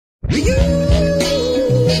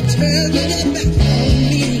You turn your back on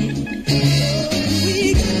me.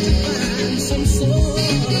 We got to find some sort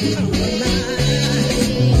of compromise.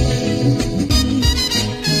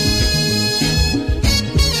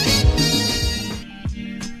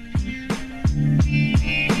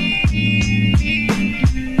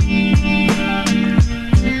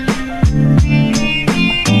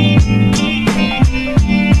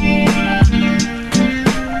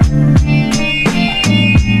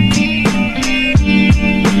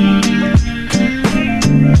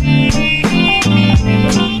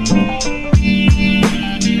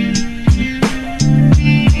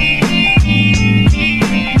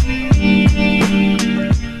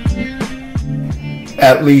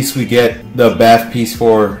 At least we get the bath piece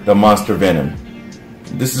for the monster Venom.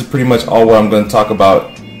 This is pretty much all what I'm going to talk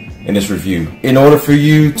about in this review. In order for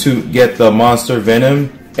you to get the monster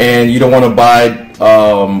Venom and you don't want to buy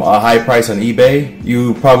a high price on eBay,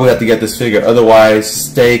 you probably have to get this figure. Otherwise,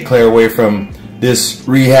 stay clear away from this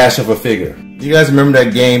rehash of a figure. You guys remember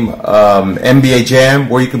that game NBA Jam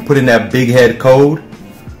where you can put in that big head code?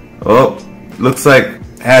 Oh, looks like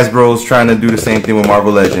Hasbro's trying to do the same thing with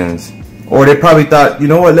Marvel Legends. Or they probably thought, you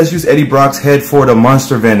know what, let's use Eddie Brock's head for the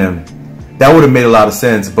monster Venom. That would have made a lot of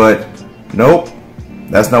sense, but nope,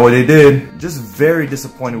 that's not what they did. Just very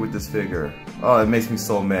disappointed with this figure. Oh, it makes me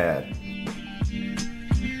so mad.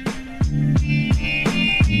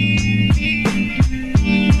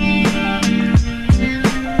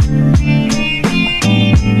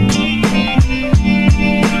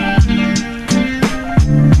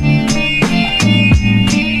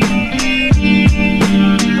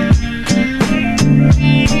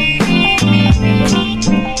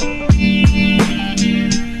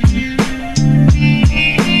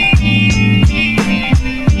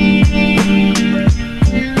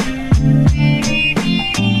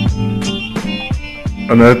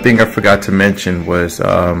 Another thing I forgot to mention was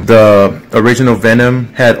the original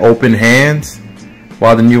Venom had open hands,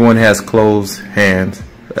 while the new one has closed hands,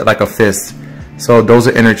 like a fist. So those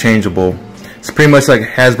are interchangeable. It's pretty much like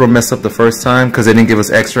Hasbro messed up the first time because they didn't give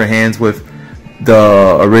us extra hands with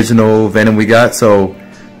the original Venom we got. So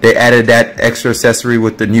they added that extra accessory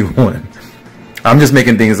with the new one. I'm just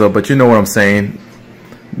making things up, but you know what I'm saying.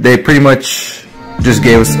 They pretty much just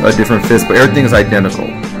gave us a different fist, but everything is identical.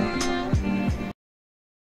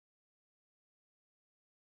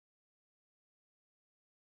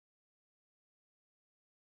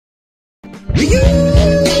 You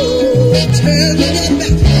turn